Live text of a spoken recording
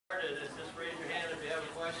started is just raise your hand if you have a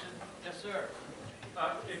question. Yes, sir.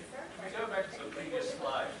 If we go back to the previous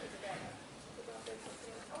slide,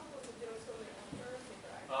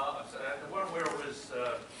 the one where it was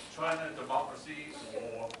China, democracy,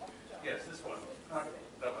 war. Yes, this one.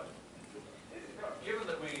 That one. Given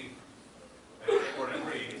that we everyone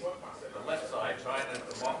agrees, the left side, China,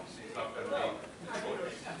 democracy is not going to be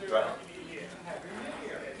good. Right.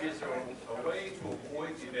 Is there a way to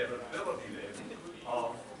avoid the inevitability then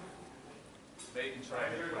of made in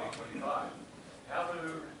China 2025? How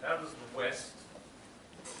does the West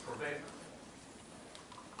prevent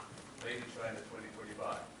made in China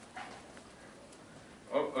 2025?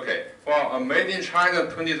 Oh, okay. Well, made in China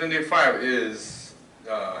 2025 is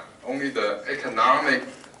only the economic,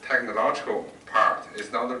 technological part.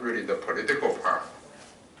 It's not really the political part.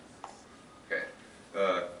 Okay.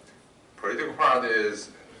 Political part is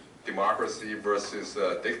democracy versus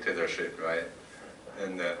dictatorship, right?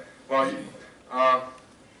 And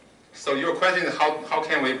so your question is how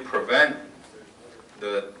can we prevent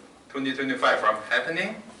the 2025 from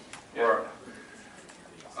happening, or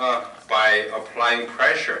by applying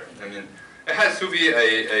pressure? I mean, it has to be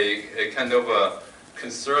a kind of a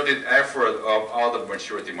concerted effort of all the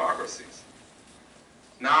mature democracies.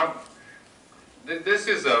 Now, this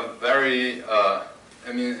is a very, I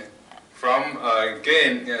mean, from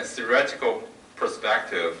again a theoretical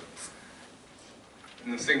perspective,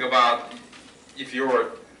 think about if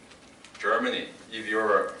you're Germany, if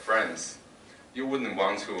you're France, you wouldn't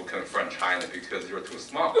want to confront China because you're too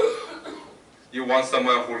small. You want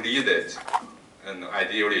someone who leads it, and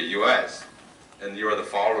ideally U.S., and you're the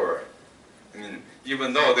follower. I mean,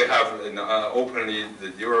 even though they have openly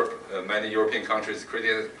many European countries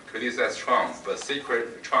criticize Trump, but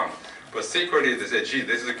secretly they say, gee,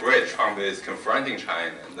 this is great. Trump is confronting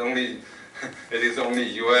China. And it is only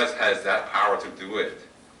U.S. has that power to do it.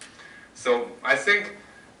 So I think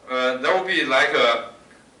there will be like a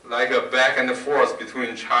back and forth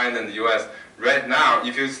between China and the U.S. Right now,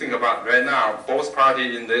 if you think about right now, both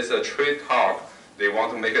parties in this trade talk, they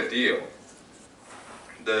want to make a deal.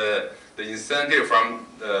 The incentive from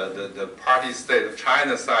the party state of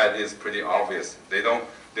China side is pretty obvious. They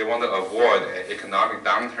want to avoid an economic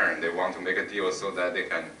downturn. They want to make a deal so that they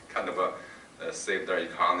can kind of save their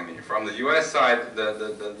economy. From the U.S. side,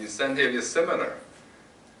 the incentive is similar.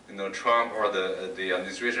 Trump or the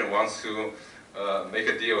administration wants to make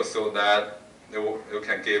a deal so that it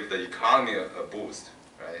can give the economy a boost,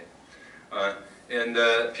 right? And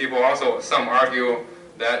people also, some argue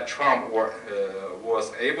that Trump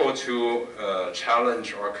was able to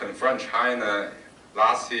challenge or confront China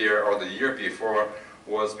last year or the year before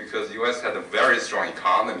was because the U.S. had a very strong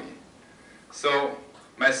economy. So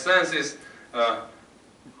my sense is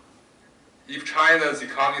if China's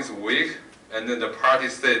economy is weak, and then the party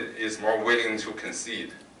state is more willing to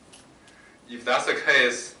concede. If that's the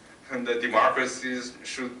case, then the democracies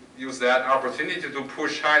should use that opportunity to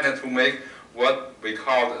push China to make what we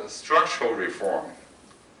call structural reform.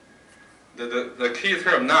 The key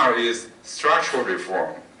term now is structural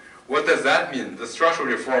reform. What does that mean? The structural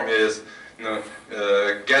reform is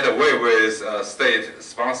get away with state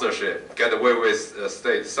sponsorship, get away with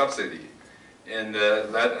state subsidy, and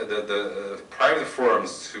let the private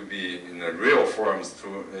firms to be real firms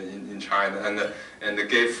in China, and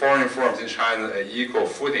give foreign firms in China an equal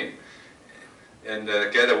footing, and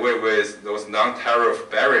get away with those non-tariff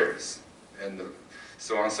barriers, and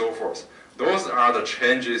so on and so forth. Those are the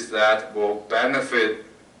changes that will benefit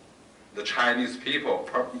the Chinese people,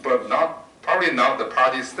 but probably not the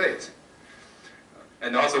party state,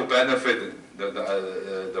 and also benefit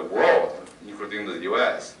the world, including the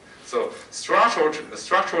U.S. So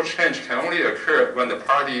structural change can only occur when the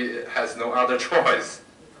party has no other choice.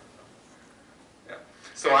 Yeah.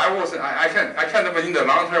 So I kind of in the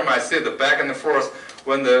long term I see the back and forth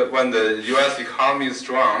when the U.S. economy is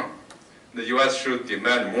strong, the U.S. should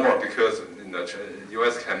demand more because the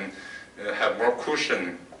U.S. can have more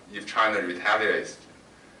cushion if China retaliates.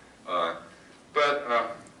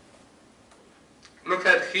 But look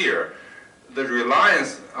at here. The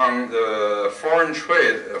reliance on the foreign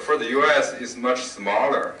trade for the U.S. is much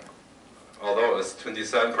smaller, although it's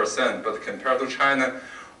 27%. But compared to China,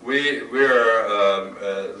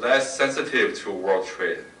 we're less sensitive to world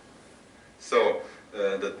trade. So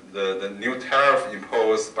the new tariff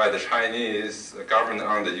imposed by the Chinese government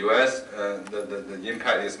on the U.S., the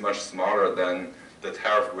impact is much smaller than the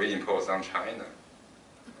tariff we impose on China.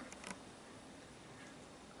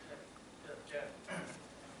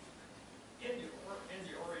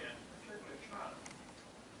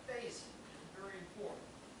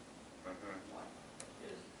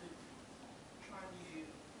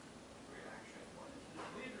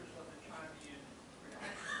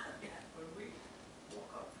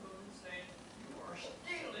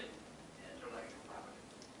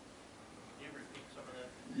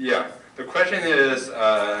 question is,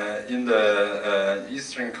 in the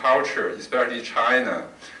Eastern culture, especially China,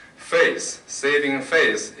 saving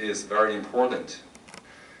face is very important.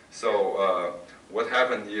 So what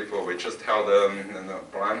happens if we just tell them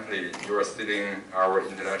bluntly, you are stealing our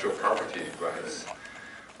intellectual property rights?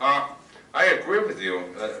 I agree with you.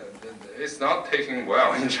 It's not taken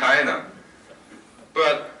well in China.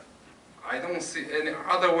 But I don't see any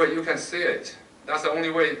other way you can see it. That's the only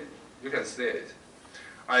way you can see it.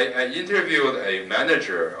 I interviewed a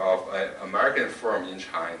manager of an American firm in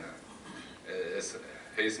China.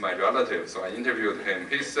 He's my relative, so I interviewed him.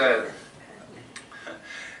 He said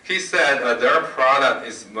their product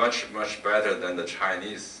is much better than the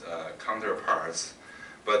Chinese counterparts,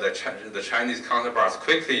 but the Chinese counterparts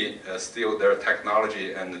quickly steal their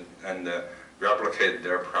technology and replicate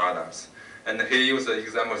their products. And he used the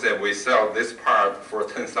example, said we sell this part for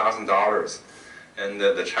 $10,000, and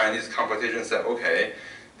the Chinese competition said okay.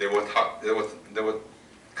 They would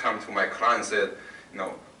come to my client and said,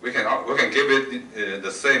 no, we can give it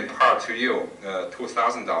the same part to you,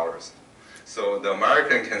 $2,000. So the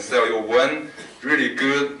American can sell you one really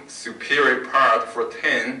good, superior part for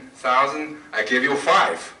 $10,000. I give you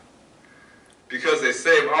 5, because they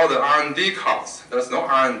save all the R&D costs. There's no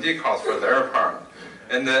R&D cost for their part.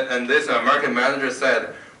 And this American manager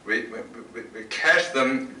said, we catch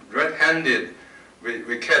them red-handed.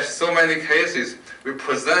 We catch so many cases. We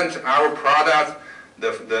present our product,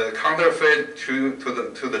 the counterfeit to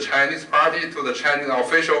the Chinese party, to the Chinese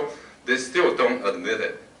official. They still don't admit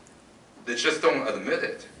it. They just don't admit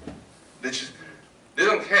it. They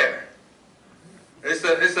don't care. It's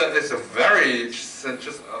a very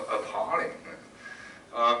just appalling.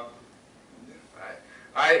 I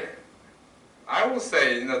would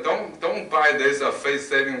say, don't buy this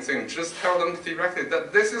face-saving thing. Just tell them directly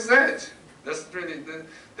that this is it. That's really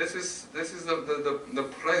this is the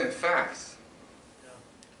plain facts. Yeah.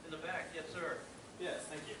 In the back, yes, sir. Yes,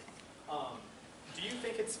 thank you. Do you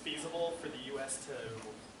think it's feasible for the U.S. to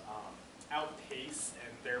outpace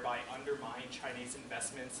and thereby undermine Chinese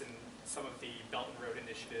investments in some of the Belt and Road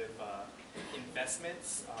Initiative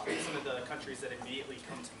investments? Some of the countries that immediately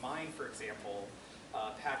come to mind, for example,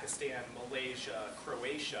 Pakistan, Malaysia,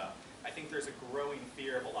 Croatia. I think there's a growing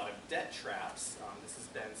fear of a lot of debt traps. This has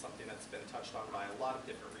been something that's been touched on by a lot of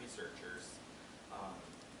different researchers.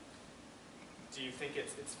 Do you think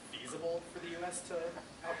it's feasible for the U.S. to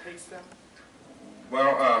outpace them?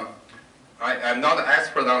 Well, I'm not an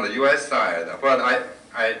expert on the U.S. side, but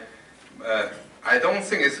I don't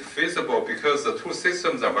think it's feasible because the two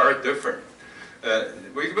systems are very different.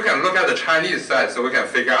 We can look at the Chinese side so we can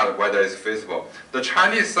figure out whether it's feasible. The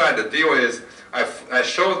Chinese side, the deal is, I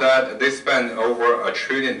showed that they spend over $1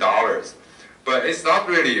 trillion, but it's not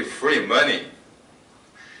really free money.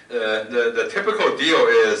 The typical deal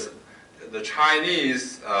is the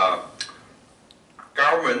Chinese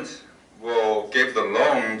government will give the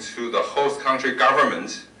loan to the host country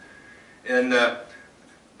government, and the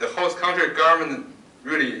host country government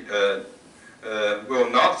really will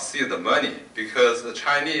not see the money because the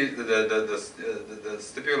Chinese, the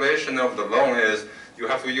stipulation of the loan is you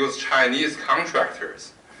have to use Chinese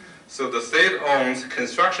contractors. So the state-owned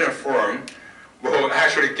construction firm will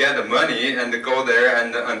actually get the money and go there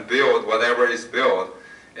and build whatever is built.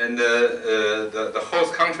 And the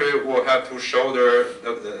host country will have to shoulder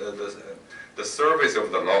the service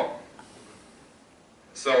of the loan.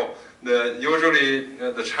 So usually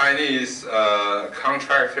the Chinese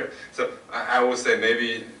contractor, so I would say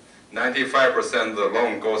maybe 95% of the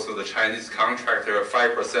loan goes to the Chinese contractor,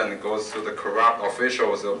 5% goes to the corrupt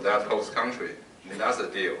officials of that host country. And that's the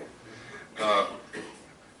deal.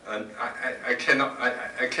 And I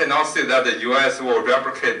cannot see that the U.S. will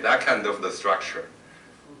replicate that kind of the structure.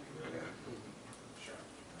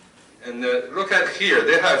 And look at here,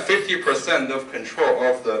 they have 50% of control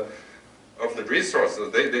of the resources.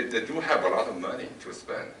 They do have a lot of money to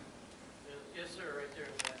spend. Yes, sir, right there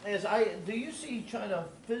in the back. Do you see China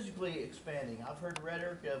physically expanding? I've heard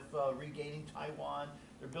rhetoric of regaining Taiwan.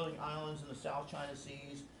 They're building islands in the South China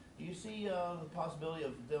Seas. Do you see the possibility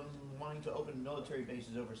of them wanting to open military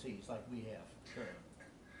bases overseas like we have? Sure.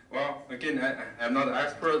 Well, again, I'm not an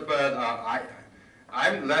expert, but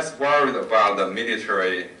I'm less worried about the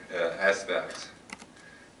military aspect.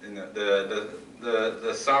 In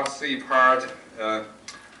the South Sea part,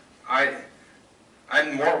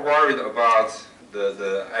 I'm more worried about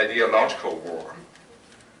the ideological war,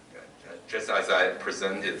 just as I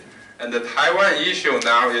presented. And the Taiwan issue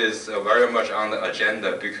now is very much on the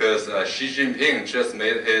agenda because Xi Jinping just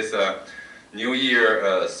made his New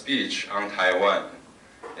Year speech on Taiwan.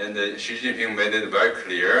 And Xi Jinping made it very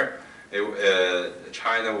clear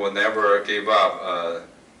China will never give up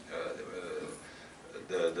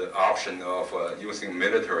the option of using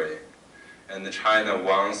military. And China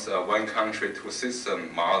wants one country, two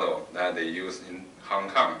system model that they use in Hong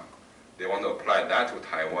Kong. They want to apply that to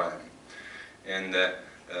Taiwan. And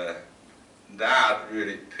that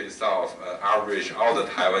really pissed off outrage all the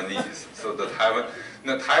Taiwanese. So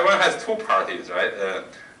Taiwan has two parties, right?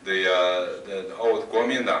 The old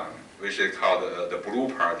Kuomintang, which is called the Blue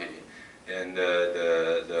Party, and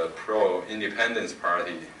the pro-independence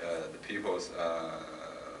party, the People's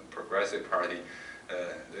Progressive Party.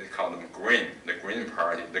 They call them Green, the Green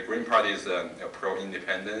Party. The Green Party is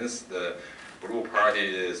pro-independence. The Blue Party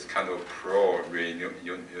is kind of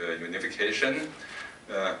pro-unification.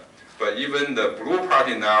 But even the Blue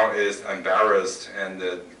Party now is embarrassed and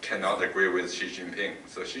cannot agree with Xi Jinping.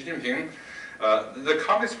 So Xi Jinping, the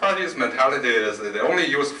Communist Party's mentality is they only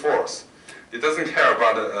use force. It doesn't care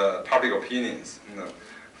about public opinions. You know,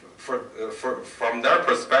 from their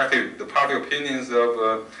perspective, the public opinions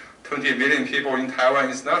of 20 million people in Taiwan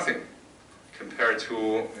is nothing compared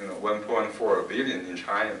to 1.4 billion in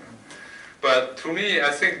China. But to me,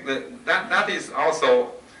 I think that is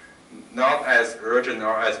also not as urgent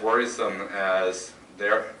or as worrisome as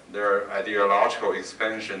their ideological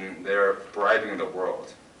expansion. They're bribing the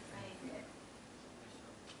world.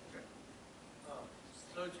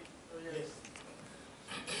 Yes.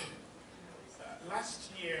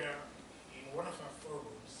 Last year, in one of our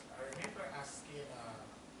forums, I remember asking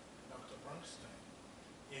Dr. Brunstone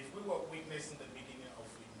if we were witnessing the beginning of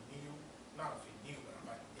a new, not of a new,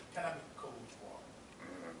 but an economic Cold War.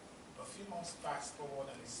 A few months fast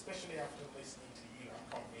forward, and especially after listening to you,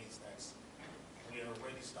 I'm convinced that we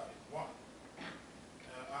already started one.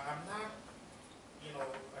 I'm not,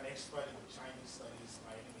 an expert in Chinese studies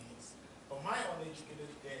by any means, but my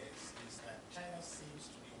uneducated guess is that China seems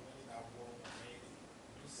to be winning that war already. Do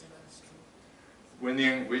you see that is true?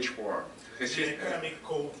 Winning which war? The economic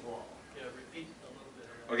Cold War. Yeah, repeat a little bit.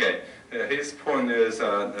 Okay, his point is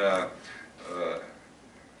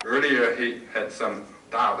earlier he had some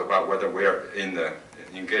doubt about whether we are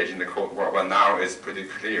engaged in the Cold War, but now it's pretty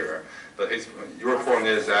clear. But your point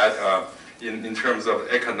is that in terms of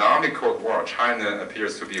economic Cold War, China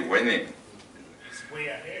appears to be winning. It's way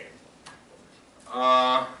ahead.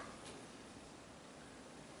 And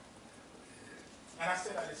I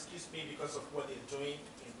say that, excuse me, because of what they're doing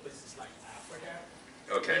in places like Africa.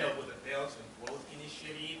 Okay. With the Belt and Road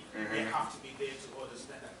Initiative, they have to be there to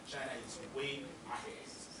understand that China is way ahead.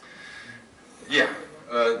 Yeah.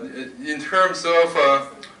 In terms of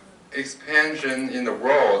expansion in the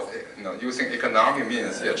world, using economic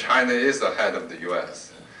means, yeah, China is ahead of the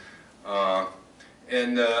U.S.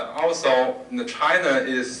 And also, China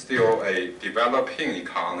is still a developing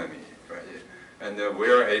economy, right? And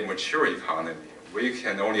we're a mature economy. We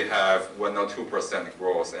can only have 1 or 2%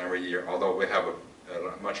 growth every year, although we have a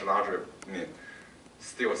much larger,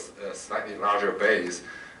 still a slightly larger base,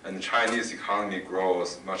 and the Chinese economy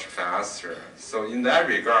grows much faster. So in that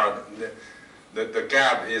regard, the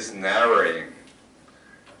gap is narrowing.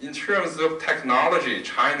 In terms of technology,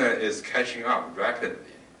 China is catching up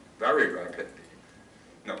rapidly, very rapidly.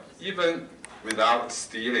 Even without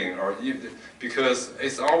stealing, or even, because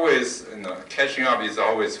it's always, catching up is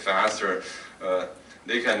always faster.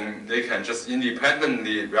 They can just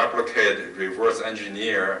independently replicate, reverse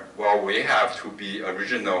engineer, while we have to be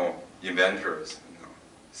original inventors.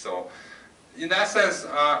 So, in that sense,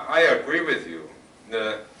 I agree with you.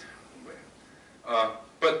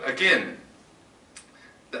 But again,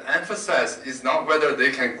 the emphasis is not whether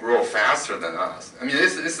they can grow faster than us. I mean,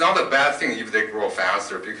 it's not a bad thing if they grow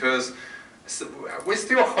faster, because we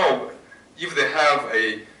still hope if they have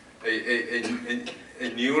a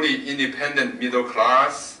newly independent middle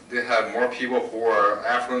class, they have more people who are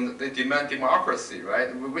affluent, they demand democracy,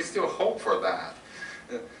 right? We still hope for that.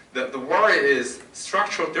 The worry is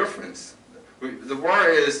structural difference. The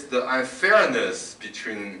worry is the unfairness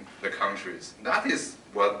between the countries. That is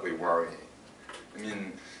what we worry. I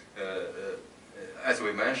mean, as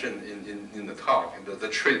we mentioned in the talk, the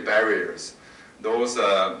trade barriers, those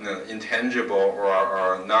intangible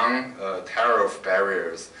or non-tariff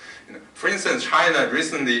barriers. For instance, China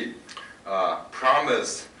recently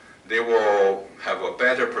promised they will have a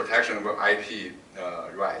better protection of IP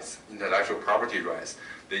rights, intellectual property rights.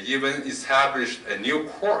 They even established a new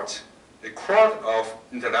court, a court of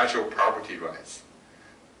intellectual property rights.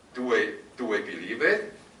 Do we believe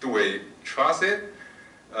it? Do we trust it?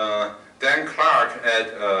 Dan Clark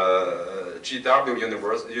at GW,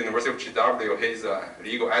 University of GW, he's a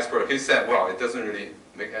legal expert, he said, well, it doesn't really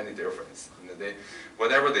make any difference.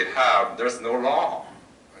 Whatever they have, there's no law.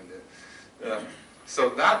 So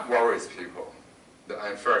that worries people, the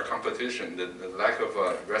unfair competition, the lack of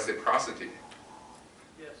reciprocity.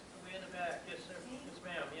 Yes, way in the back. Yes, sir. Yes,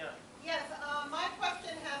 ma'am. Yeah. Yes, my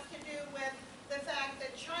question has to do with the fact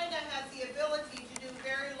that China has the ability to do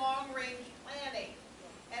very long-range planning.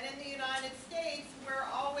 And in the United States, we're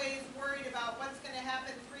always worried about what's going to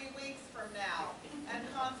happen 3 weeks from now and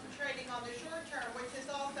concentrating on the short term, which is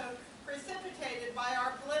also precipitated by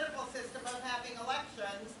our political system of having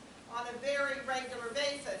elections on a very regular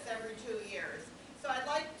basis every 2 years. So I'd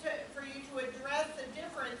like for you to address the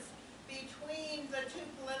difference between the two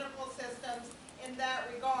political systems in that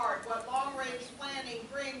regard, what long-range planning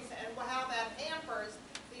brings and how that hampers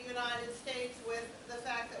the United States with the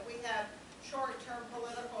fact that we have short-term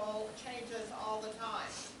political changes all the time.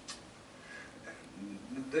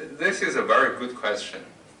 This is a very good question.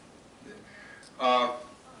 I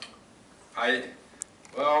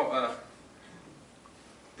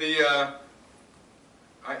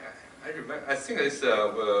think it's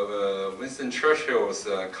Winston Churchill's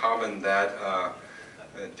comment that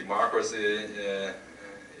democracy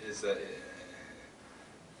is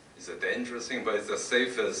a dangerous thing, but it's the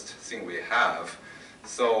safest thing we have.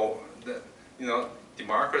 So,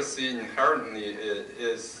 democracy inherently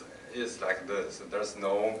is like this. There's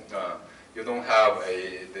no, you don't have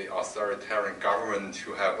the authoritarian government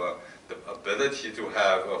to have the ability to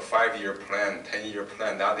have a 5-year plan, 10-year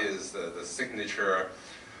plan. That is the signature,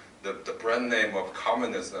 the brand name of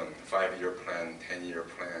communism, 5-year plan, 10-year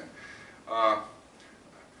plan.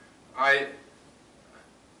 I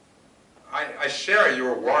share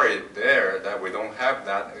your worry there that we don't have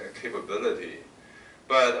that capability,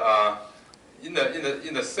 but in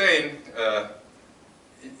the same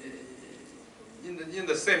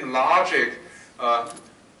logic,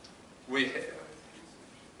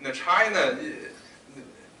 China,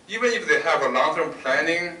 even if they have a long-term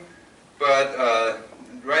planning, but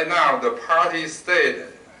right now the party state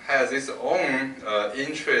has its own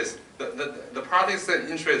interest. The party state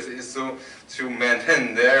interest is to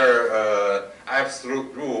maintain their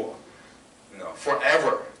absolute rule,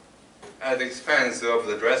 forever, at the expense of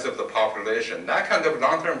the rest of the population. That kind of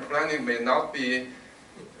long-term planning may not be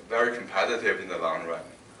very competitive in the long run.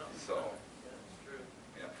 So,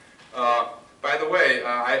 yeah. By the way,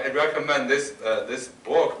 I recommend this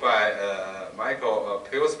book by Michael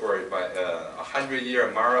Pillsbury, by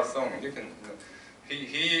 100-Year Marathon. You can.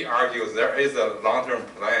 He argues there is a long-term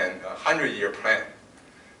plan, a 100-year plan,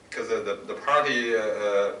 because the party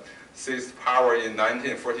seized power in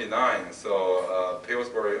 1949. So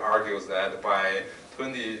Pillsbury argues that by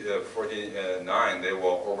 2049 they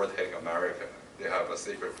will overtake America. They have a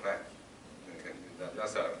secret plan.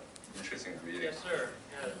 That's an interesting reading. Yes, sir.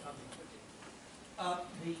 Yeah.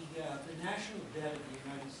 The national debt of the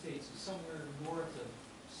United States is somewhere north of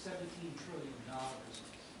 $17 trillion.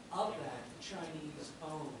 Of that, the Chinese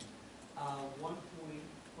own according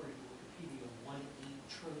to Wikipedia, $1.8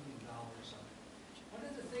 trillion of it. One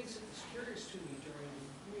of the things that was curious to me during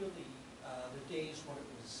really the days when it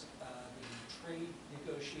was the trade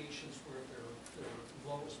negotiations were at their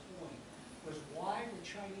lowest point was why the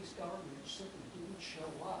Chinese government simply didn't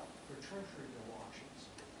show up for treasury bill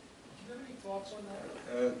auctions. Do you have any thoughts on that?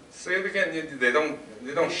 Say it again. They don't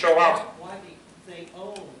show up. Why they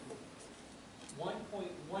own $1.18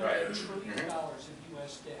 trillion of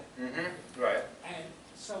U.S. debt. Right. And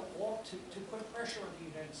so to put pressure on the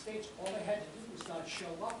United States, all they had to do was not show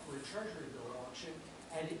up for a treasury bill auction,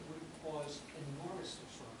 and it would cause enormous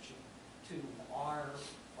disruption to our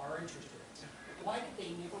interest rates. Why did they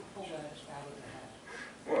never pull that out of the hat?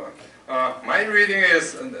 Well, my reading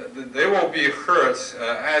is they will be hurt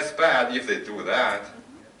as bad if they do that,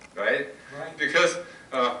 right? Right. Because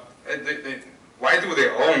why do they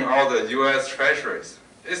own all the U.S. treasuries?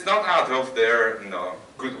 It's not out of their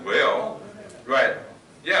goodwill, right?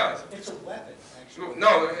 Yeah. It's a weapon, actually.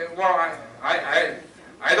 No, well, I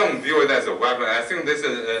don't view it as a weapon. I think this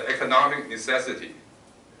is an economic necessity.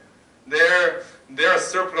 Their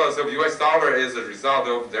surplus of U.S. dollar is a result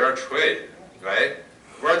of their trade, right?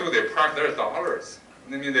 Where do they park their dollars?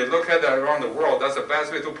 I mean, they look at around the world. That's the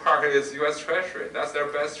best way to park it is U.S. Treasury. That's their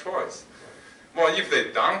best choice. Well, if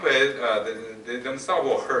they dump it, they themselves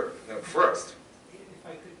will hurt first. If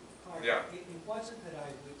I could clarify, Yeah. it wasn't that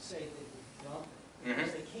I would say they would dump it,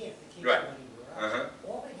 because they can't Right. go anywhere else.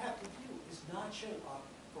 All they have to do is not show up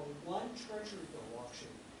for one treasury bill auction,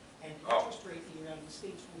 and the interest rate in the United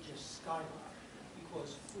States will just skyrocket,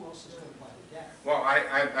 because who else is going to buy the debt? Well,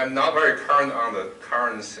 I'm not very current on the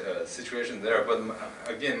current situation there, but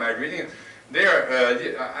again, my reading there,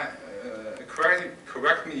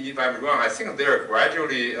 correct me if I'm wrong, I think they're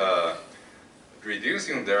gradually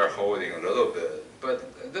reducing their holding a little bit,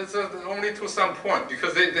 but that's only to some point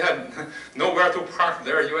because they have nowhere to park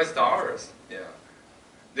their U.S. dollars. Yeah,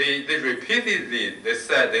 they repeatedly they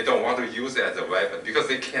said they don't want to use it as a weapon because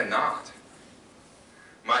they cannot.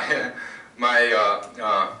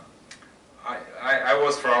 I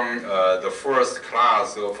was from the first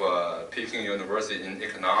class of Peking University in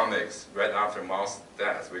economics right after Mao's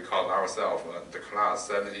death. We called ourselves the class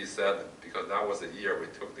 77 because that was the year we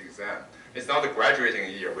took the exam. It's not the graduating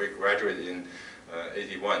year. We graduated in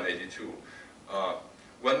 81, 82.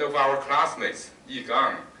 One of our classmates, Yi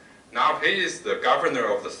Gang, now he is the governor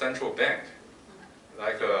of the central bank,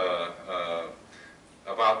 like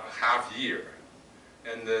about half year.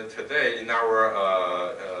 And today in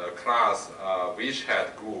our class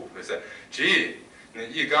WeChat group, they said, gee,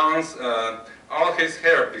 Yi Gang's, all his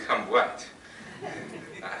hair become wet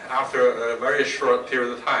after a very short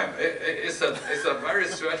period of time. It's a very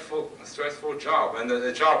stressful job, and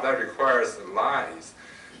a job that requires lies,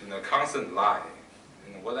 constant lie.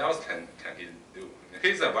 What else can he do?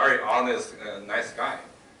 He's a very honest, nice guy.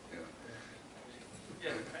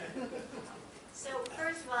 Yes, So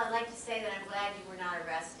first of all, I'd like to say that I'm glad you were not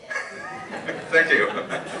arrested. Thank you.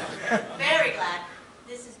 Very glad.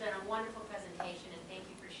 This has been a wonderful presentation, and thank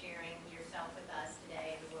you for sharing yourself with us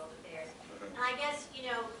today in the world affairs. And I guess,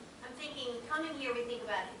 I'm thinking, coming here, we think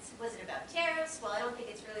about, was it about tariffs? Well, I don't think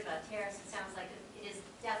it's really about tariffs. It sounds like it is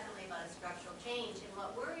definitely about a structural change. And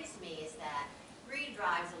what worries me is that greed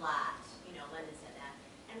drives a lot. Lenin said that.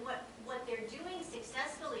 And what they're doing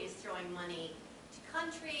successfully is throwing money to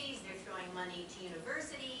countries, they're throwing money to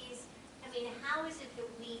universities. I mean, how is it that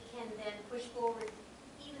we can then push forward,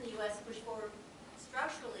 even the U.S. push forward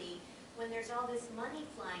structurally, when there's all this money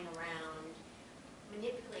flying around,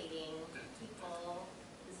 manipulating people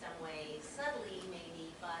in some ways, subtly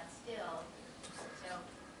maybe, but still. So,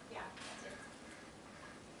 yeah, that's it.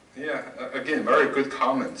 Yeah, again, very good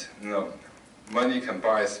comment. Money can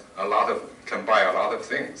buy a lot of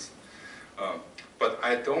things, but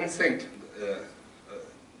I don't think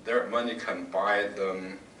their money can buy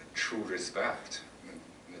them true respect.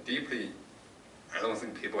 Deeply, I don't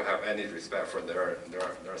think people have any respect for their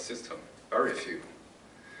system. Very few.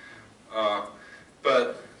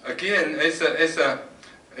 But again, it's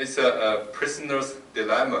a prisoner's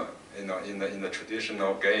dilemma. In the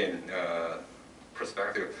traditional game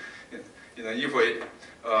perspective. If we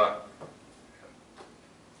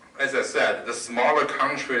as I said, the smaller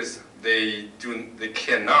countries, they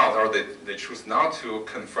cannot, or they choose not to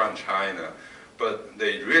confront China, but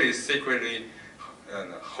they really secretly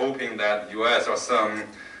hoping that U.S. or some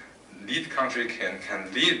lead country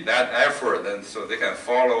can lead that effort, and so they can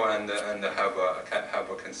follow and have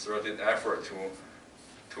a concerted effort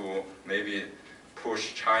to maybe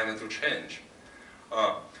push China to change.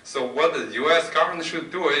 So what the U.S. government should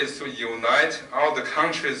do is to unite all the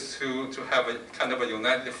countries to have a kind of a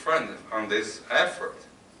united front on this effort.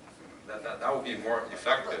 That would be more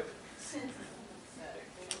effective.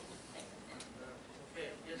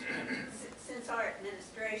 Since our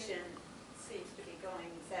administration seems to be going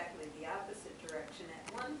exactly the opposite direction,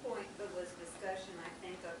 at one point there was discussion, I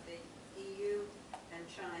think, of the EU and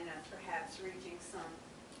China perhaps reaching some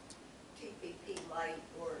TPP light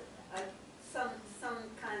or some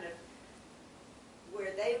kind of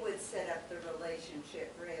where they would set up the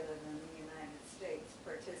relationship rather than the United States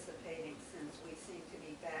participating, since we seem to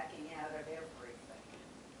be backing out of everything.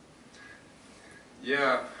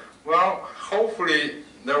 Yeah, well, hopefully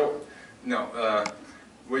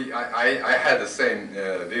I had the same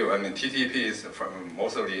view. I mean, TTP is from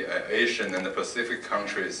mostly Asian and the Pacific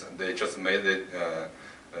countries. They just made it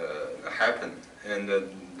happen, and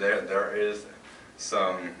there is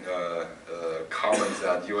some comments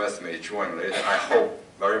that U.S. may join later. I hope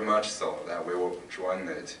very much so that we will join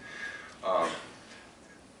it.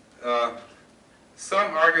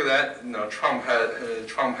 Some argue that Trump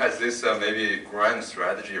has this maybe grand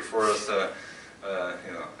strategy. First,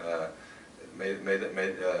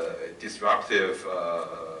 made disruptive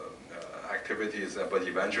activities, but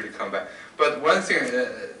eventually come back. But one thing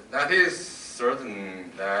that is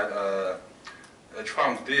certain that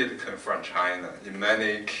Trump did confront China in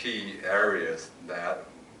many key areas that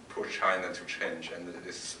push China to change, and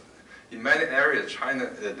in many areas, China,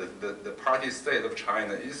 the party state of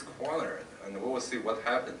China is cornered, and we will see what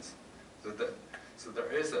happens. So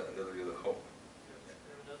there is a little bit of hope.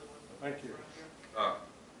 Thank you.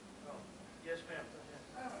 Yes, ma'am.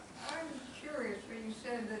 I'm curious, when you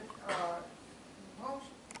said that most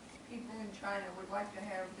people in China would like to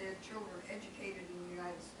have their children educated in the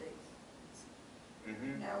United States.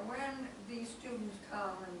 Mm-hmm. Now, when these students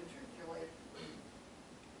come and matriculate,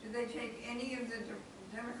 do they take any of the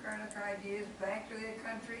democratic ideas back to their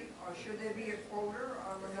country, or should there be a quota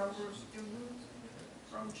on the number of students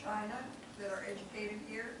from China that are educated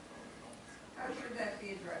here? How should that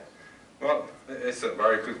be addressed? Well, it's a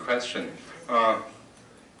very good question. I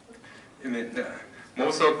mean,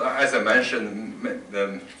 most of, as I mentioned,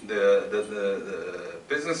 the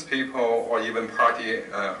business people or even party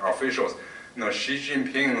officials, Xi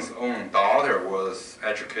Jinping's own daughter was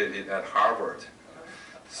educated at Harvard.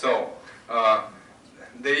 So I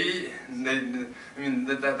mean,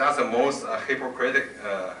 that's the most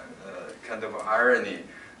hypocritical kind of irony.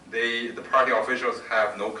 The party officials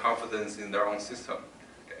have no confidence in their own system.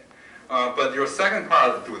 Okay. But your second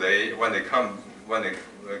part, when they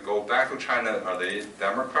go back to China, are they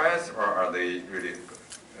Democrats or are they really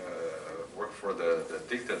work for the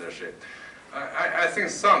dictatorship? I think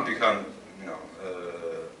some become,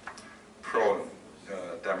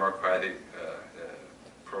 pro-democratic,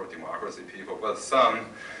 pro-democracy people, but some,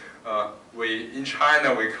 in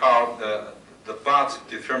China we call the butt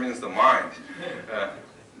determines the mind.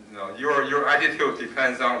 Your attitude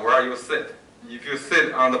depends on where you sit. If you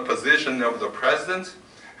sit on the position of the president,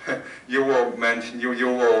 you will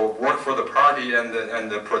work for the party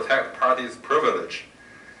and protect party's privilege.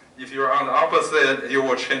 If you're on the opposite, you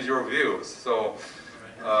will change your views. So,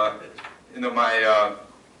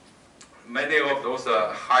 many of those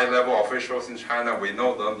high-level officials in China, we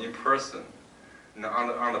know them in person.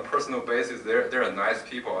 On a personal basis, they're nice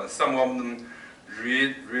people, and some of them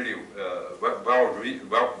read really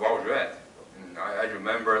well read. I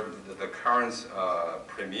remember the current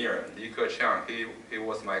premier, Li Keqiang. He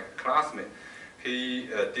was my classmate. He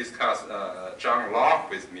discussed John Locke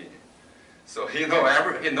with me, so he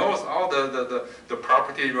knows all the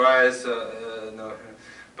property rights.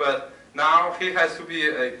 But now he has to be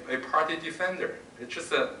a party defender. It's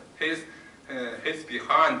just his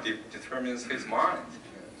behind determines his mind.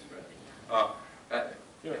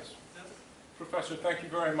 Yes. Professor, thank you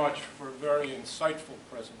very much for a very insightful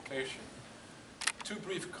presentation. Two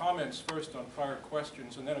brief comments first on prior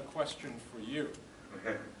questions and then a question for you.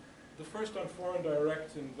 The first on foreign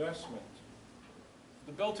direct investment.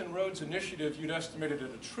 The Belt and Roads Initiative, you'd estimated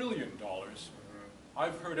at $1 trillion.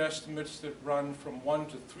 I've heard estimates that run from 1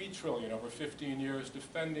 to 3 trillion over 15 years,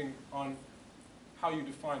 depending on how you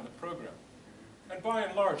define the program. And by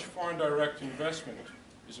and large, foreign direct investment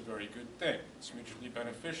is a very good thing. It's mutually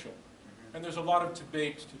beneficial. And there's a lot of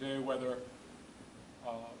debate today whether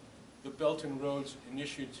the Belt and Roads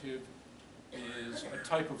Initiative is a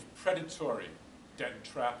type of predatory debt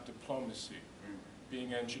trap diplomacy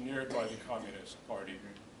being engineered by the Communist Party.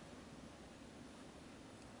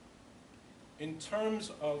 In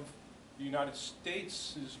terms of the United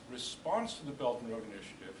States' response to the Belt and Road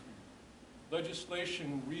Initiative,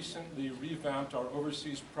 legislation recently revamped our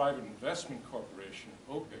Overseas Private Investment Corporation,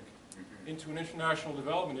 OPIC, into an international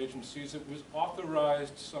development agency that was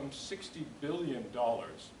authorized some $60 billion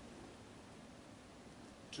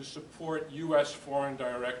to support U.S. foreign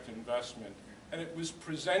direct investment. And it was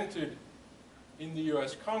presented in the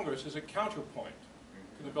U.S. Congress as a counterpoint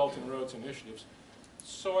to the Belt and Roads Initiatives.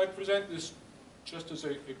 So I present this just as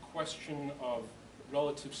a question of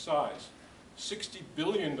relative size. $60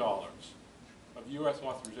 billion of U.S.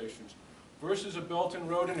 authorizations versus a Belt and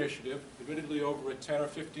Road Initiative, admittedly over a 10 or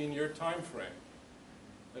 15-year time frame.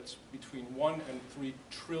 That's between $1 and $3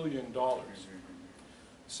 trillion.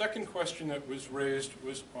 Second question that was raised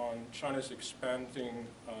was on China's expanding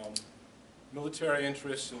military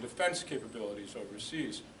interests and defense capabilities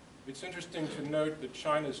overseas. It's interesting to note that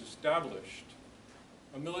China's established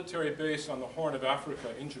a military base on the Horn of Africa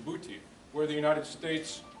in Djibouti, where the United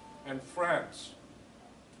States and France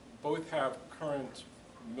both have current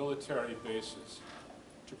military bases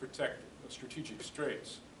to protect strategic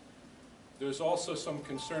straits. There's also some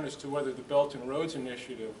concern as to whether the Belt and Roads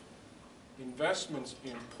Initiative investments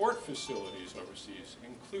in port facilities overseas,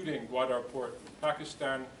 including Gwadar Port in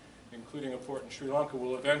Pakistan, including a port in Sri Lanka,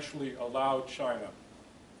 will eventually allow China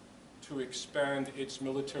to expand its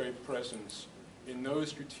military presence in those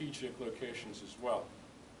strategic locations as well.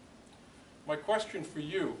 My question for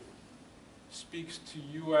you speaks to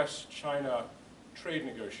U.S. China trade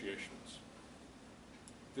negotiations.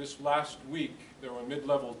 This last week, there were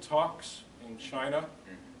mid-level talks in China.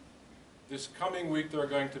 This coming week, there are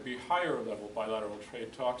going to be higher-level bilateral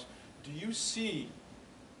trade talks. Do you see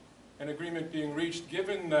an agreement being reached,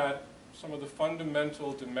 given that some of the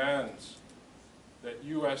fundamental demands that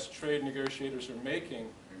U.S. trade negotiators are making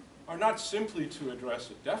are not simply to address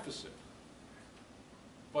a deficit,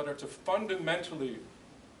 but are to fundamentally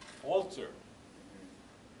alter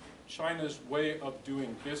China's way of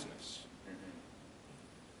doing business?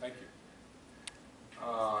 Thank you.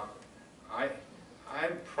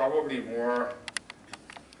 I'm probably more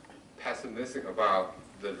pessimistic about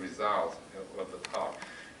the results of the talk.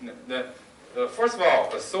 First of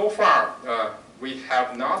all, so far we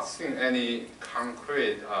have not seen any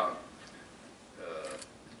concrete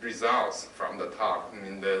results from the talk. I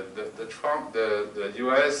mean, the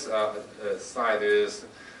U.S. Side is,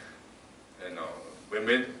 we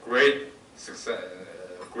made great success,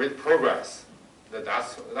 great progress.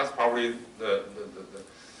 That's probably the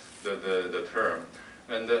term.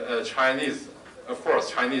 And Chinese, of course,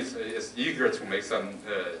 Chinese is eager to make some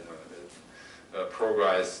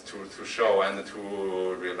progress to show and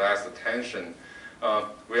to relax the tension.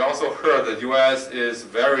 We also heard the U.S. is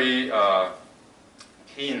very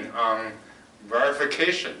keen on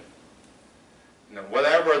verification.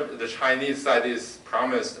 Whatever the Chinese side is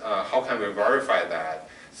promised, how can we verify that?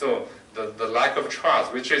 So the lack of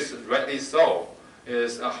trust, which is rightly so,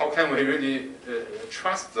 is how can we really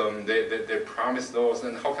trust them? They promise those,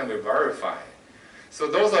 and how can we verify? So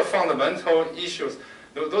those are fundamental issues.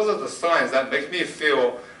 Those are the signs that make me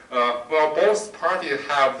feel, well, both parties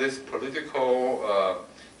have this political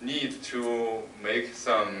need to make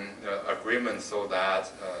some agreement so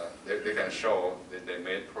that they can show that they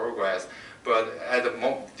made progress. But at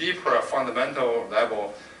a deeper fundamental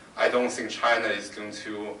level, I don't think China is going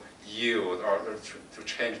to yield or to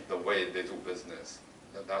change the way they do business.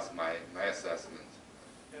 That's my assessment.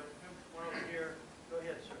 Yeah, one over here. Go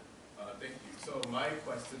ahead, sir. Thank you. So my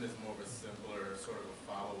question is more of a simpler sort of a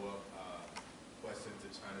follow-up question to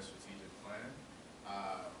China's strategic plan.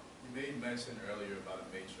 You made mention earlier about a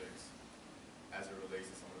matrix as it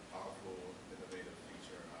relates to some of the powerful, innovative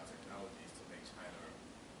future technologies to make China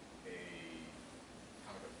a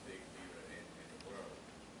kind of a big leader in the world.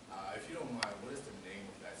 If you don't mind, what is the name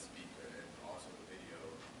of that speaker and also the video?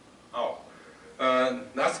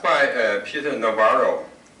 That's by Peter Navarro,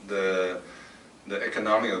 the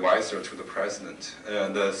economic advisor to the president.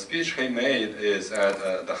 The speech he made is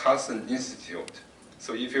at the Hudson Institute.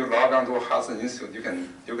 So if you log on to Hudson Institute,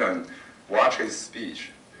 you can watch his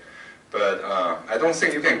speech. But I don't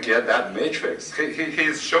think you can get that matrix.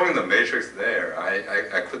 He's showing the matrix there.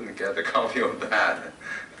 I couldn't get a copy of that.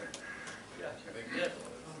 Yes.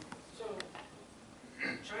 So,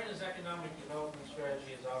 China's economic development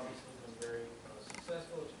strategy has obviously been very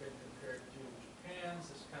successful. It's been compared to Japan's,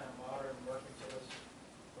 this kind of modern mercantilist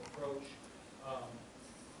approach.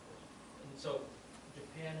 And so,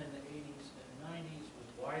 Japan in the 80s and 90s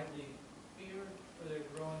was widely feared for their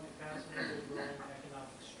growing capacity, their growing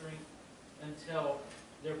economic strength, until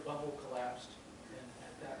their bubble collapsed. And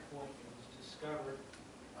at that point, it was discovered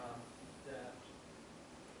that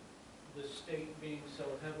the state being so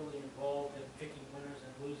heavily involved in picking winners and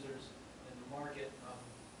losers in the market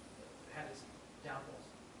had its downfalls.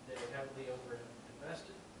 They were heavily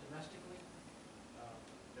over-invested domestically.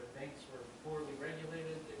 Their banks were poorly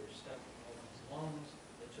regulated. They were stuck with all these loans.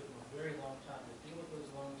 It took them a very long time to deal with those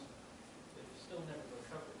loans. They've still never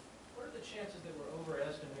recovered. What are the chances that we're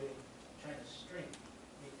overestimating China's strength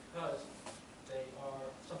because they are,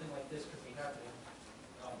 something like this could be happening,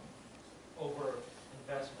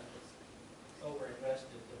 over-invested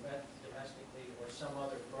domestically, or some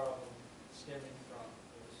other problem stemming from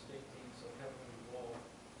the state being so heavily involved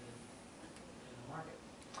in the market?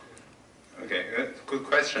 Okay, good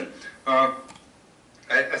question. I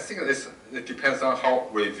think it depends on how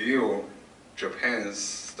we view Japan's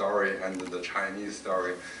story and the Chinese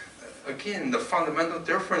story. Again, the fundamental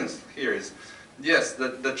difference here is, yes,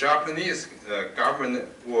 the Japanese government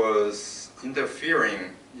was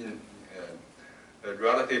interfering in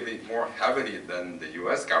relatively more heavily than the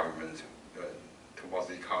U.S. government towards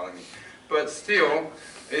the economy. But still,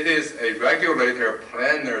 it is a regulator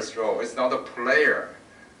planner's role. It's not a player.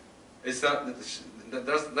 It's not,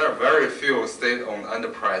 there are very few state-owned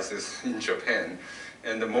enterprises in Japan.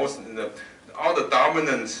 And all the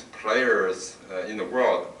dominant players in the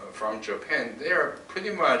world from Japan, they are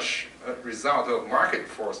pretty much a result of market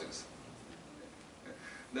forces.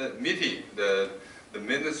 The MITI, the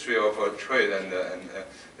Ministry of Trade,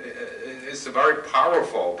 it's very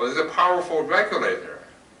powerful, but it's a powerful regulator.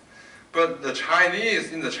 But the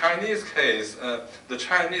Chinese, in the Chinese case, the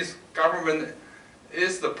Chinese government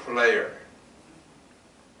is the player.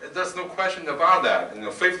 There's no question about that.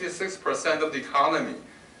 56% of the economy,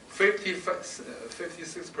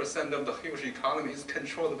 56% of the huge economy is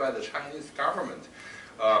controlled by the Chinese government.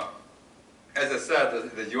 As I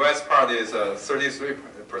said, the U.S. part is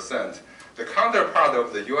 33%. The counterpart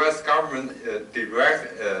of the U.S. government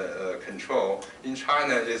direct control in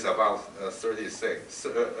China is about 32,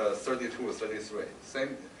 33.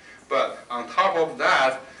 Same, But on top of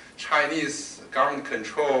that, Chinese government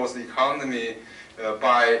controls the economy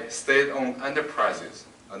by state-owned enterprises,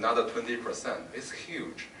 another 20%. It's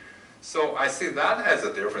huge. So I see that as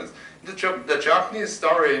a difference. The Japanese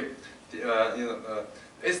story,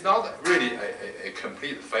 it's not really a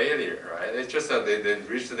complete failure, right? It's just that they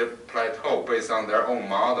reached the plateau based on their own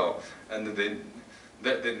model, and they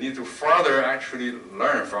need to further actually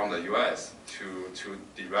learn from the U.S. to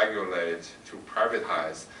deregulate, to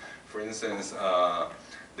privatize. For instance,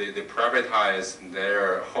 they privatize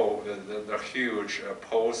their huge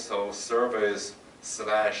postal service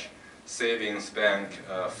 / savings bank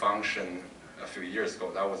function a few years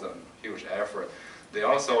ago. That was a huge effort. They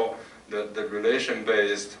also, the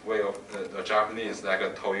relation-based way of the Japanese, like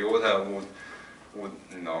a Toyota would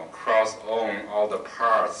cross-own all the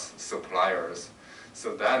parts suppliers.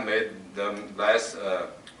 So that made them less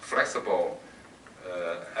flexible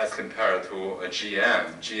as compared to a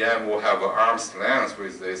GM. GM will have an arm's length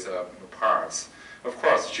with these parts. Of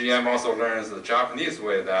course, GM also learns the Japanese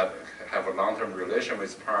way that have a long-term relation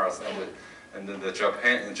with parts, and the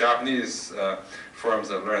Japanese firms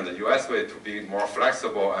have learned the U.S. way to be more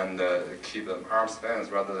flexible and keep them arm's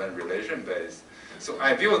length rather than relation-based. So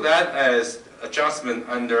I view that as adjustment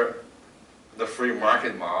under the free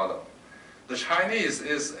market model. The Chinese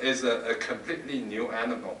is a completely new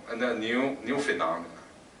animal and a new phenomenon.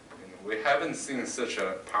 We haven't seen such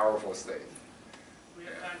a powerful state. We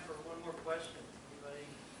have time for one more question. Anybody?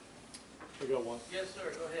 I got one. Yes,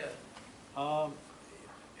 sir. Go ahead.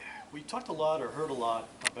 We talked a lot or heard a lot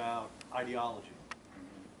about ideology.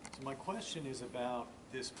 So my question is about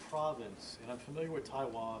this province, and I'm familiar with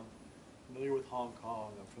Taiwan, familiar with Hong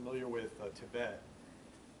Kong, I'm familiar with Tibet,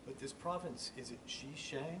 but this province, is it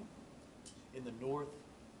Xishan in the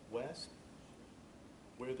northwest,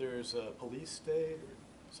 where there's a police state or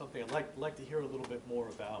something? I'd like to hear a little bit more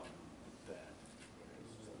about that.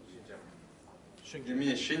 You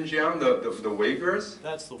mean Xinjiang, the Uyghurs?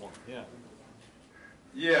 That's the one, yeah.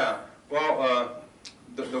 Yeah, well,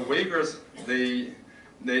 the Uyghurs, the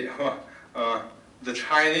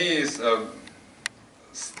Chinese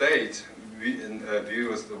state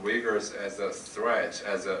views the Uyghurs as a threat,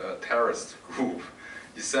 as a terrorist group,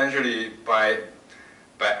 essentially by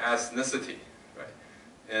ethnicity, right?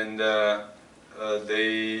 And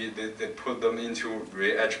they put them into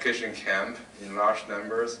re-education camp in large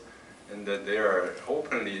numbers, and they are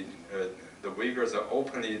openly, the Uyghurs are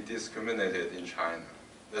openly discriminated in China.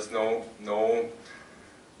 There's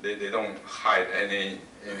they don't hide any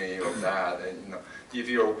of that. And, if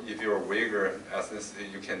you're Uyghur ethnicity,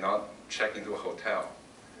 you cannot check into a hotel.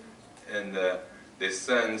 And they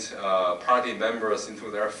send party members into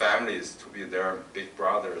their families to be their big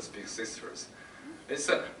brothers, big sisters.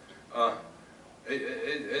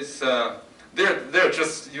 They're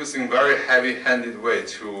just using very heavy-handed way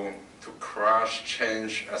to crush,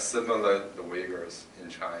 change, assimilate the Uyghurs in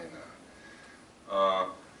China.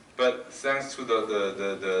 But thanks to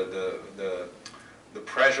the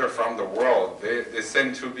pressure from the world, they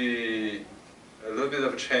seem to be a little bit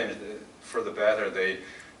of a change for the better. They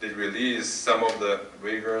released some of the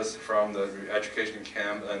Uyghurs from the education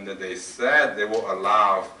camp, and they said they will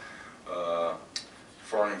allow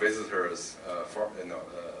foreign visitors,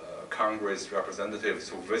 Congress representatives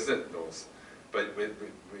to visit those. But we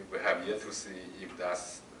have yet to see if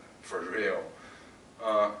that's for real.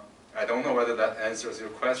 I don't know whether that answers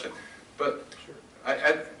your question, but sure.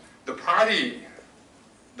 The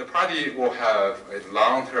party will have a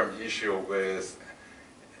long-term issue with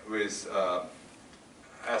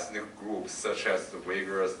ethnic groups such as the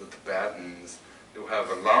Uyghurs, the Tibetans. They will have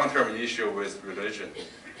a long-term issue with religion.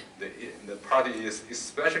 The party is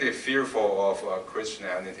especially fearful of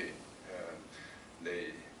Christianity.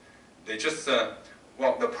 They just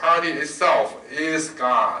well, the party itself is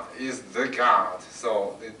God, is the God,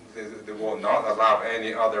 so they will not allow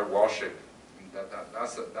any other worship.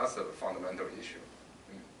 That's a fundamental issue.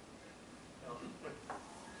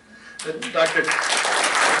 Dr.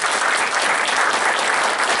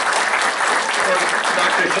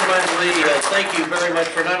 Shaomin Lee, thank you very much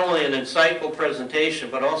for not only an insightful presentation,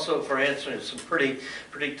 but also for answering some pretty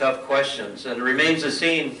tough questions. And it remains to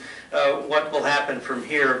see what will happen from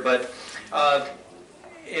here. But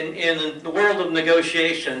in the world of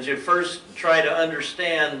negotiations, you first try to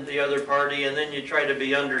understand the other party, and then you try to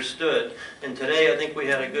be understood. And today, I think we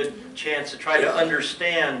had a good chance to try to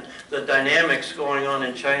understand the dynamics going on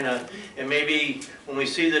in China. And maybe when we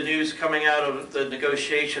see the news coming out of the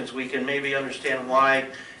negotiations, we can maybe understand why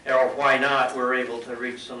or why not we're able to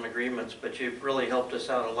reach some agreements. But you've really helped us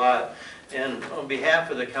out a lot. And on behalf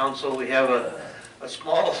of the council, we have a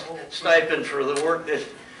small stipend for the work that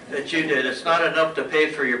that you did. It's not enough to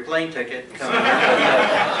pay for your plane ticket coming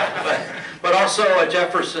here, but also a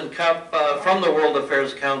Jefferson Cup from the World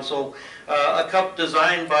Affairs Council, a cup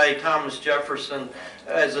designed by Thomas Jefferson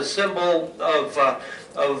as a symbol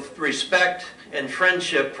of respect and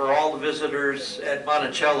friendship for all the visitors at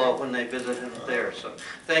Monticello when they visit him there. So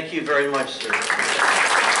thank you very much, sir.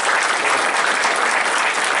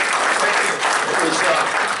 It was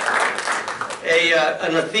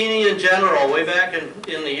an Athenian general way back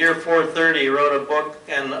in the year 430 wrote a book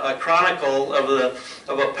and a chronicle of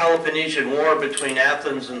a Peloponnesian war between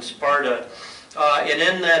Athens and Sparta. And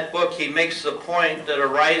in that book he makes the point that a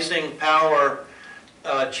rising power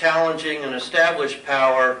challenging an established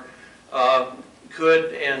power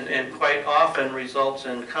could and quite often results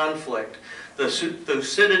in conflict. The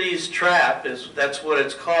Thucydides trap, that's what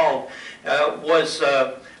it's called,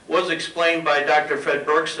 was explained by Dr. Fred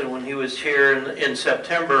Berkson when he was here in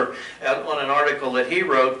September on an article that he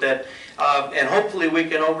wrote that, and hopefully we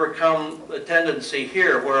can overcome the tendency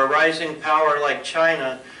here where a rising power like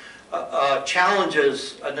China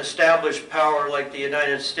challenges an established power like the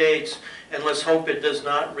United States, and let's hope it does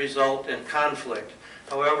not result in conflict.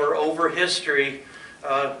 However, over history,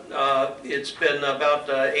 it's been about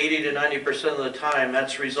 80 to 90% of the time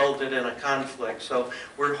that's resulted in a conflict. So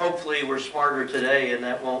hopefully we're smarter today and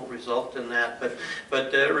that won't result in that,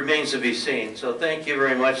 but it remains to be seen. So thank you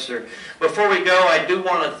very much, sir. Before we go, I do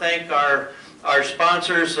want to thank our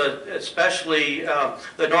sponsors, especially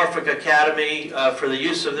the Norfolk Academy for the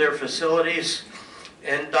use of their facilities,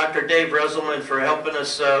 and Dr. Dave Reselman for helping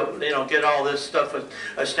us get all this stuff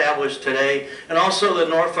established today. And also the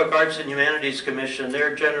Norfolk Arts and Humanities Commission.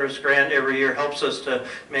 Their generous grant every year helps us to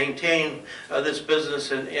maintain this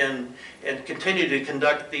business and continue to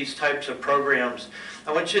conduct these types of programs.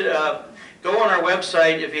 I want you to go on our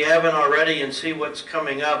website if you haven't already and see what's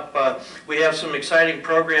coming up. We have some exciting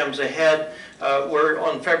programs ahead. We're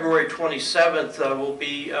on February 27th, we'll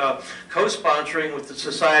be co-sponsoring with the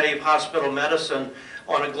Society of Hospital Medicine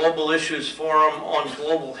on a Global Issues Forum on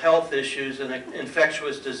global health issues and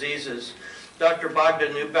infectious diseases. Dr.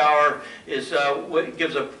 Bogdan Neubauer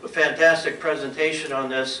gives a fantastic presentation on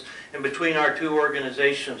this, and between our two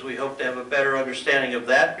organizations we hope to have a better understanding of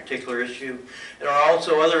that particular issue. There are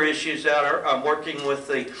also other issues that I'm working with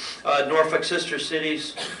the Norfolk Sister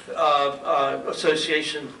Cities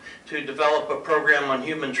Association to develop a program on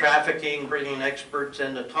human trafficking, bringing experts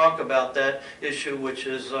in to talk about that issue, which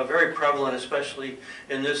is very prevalent, especially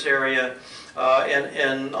in this area,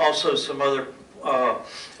 and also some other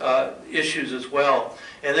issues as well.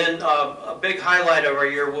 And then a big highlight of our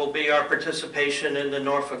year will be our participation in the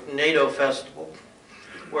Norfolk NATO Festival,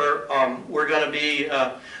 where we're going to be,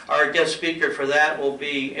 our guest speaker for that will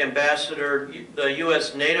be the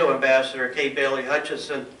U.S. NATO Ambassador, Kay Bailey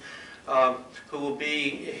Hutchison, who will be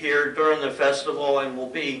here during the festival and will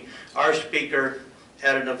be our speaker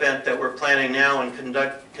at an event that we're planning now in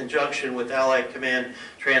conjunction with Allied Command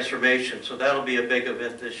Transformation. So that'll be a big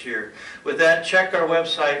event this year. With that, check our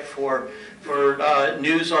website for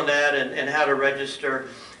news on that and how to register.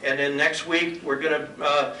 And then next week, we're going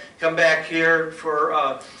to come back here for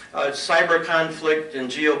cyber conflict and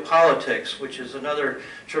geopolitics, which is another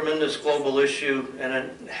tremendous global issue, and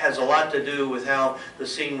it has a lot to do with how the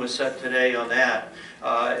scene was set today on that.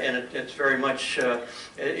 And it's very much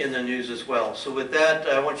in the news as well. So with that,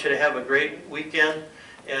 I want you to have a great weekend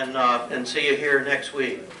and see you here next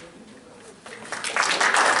week.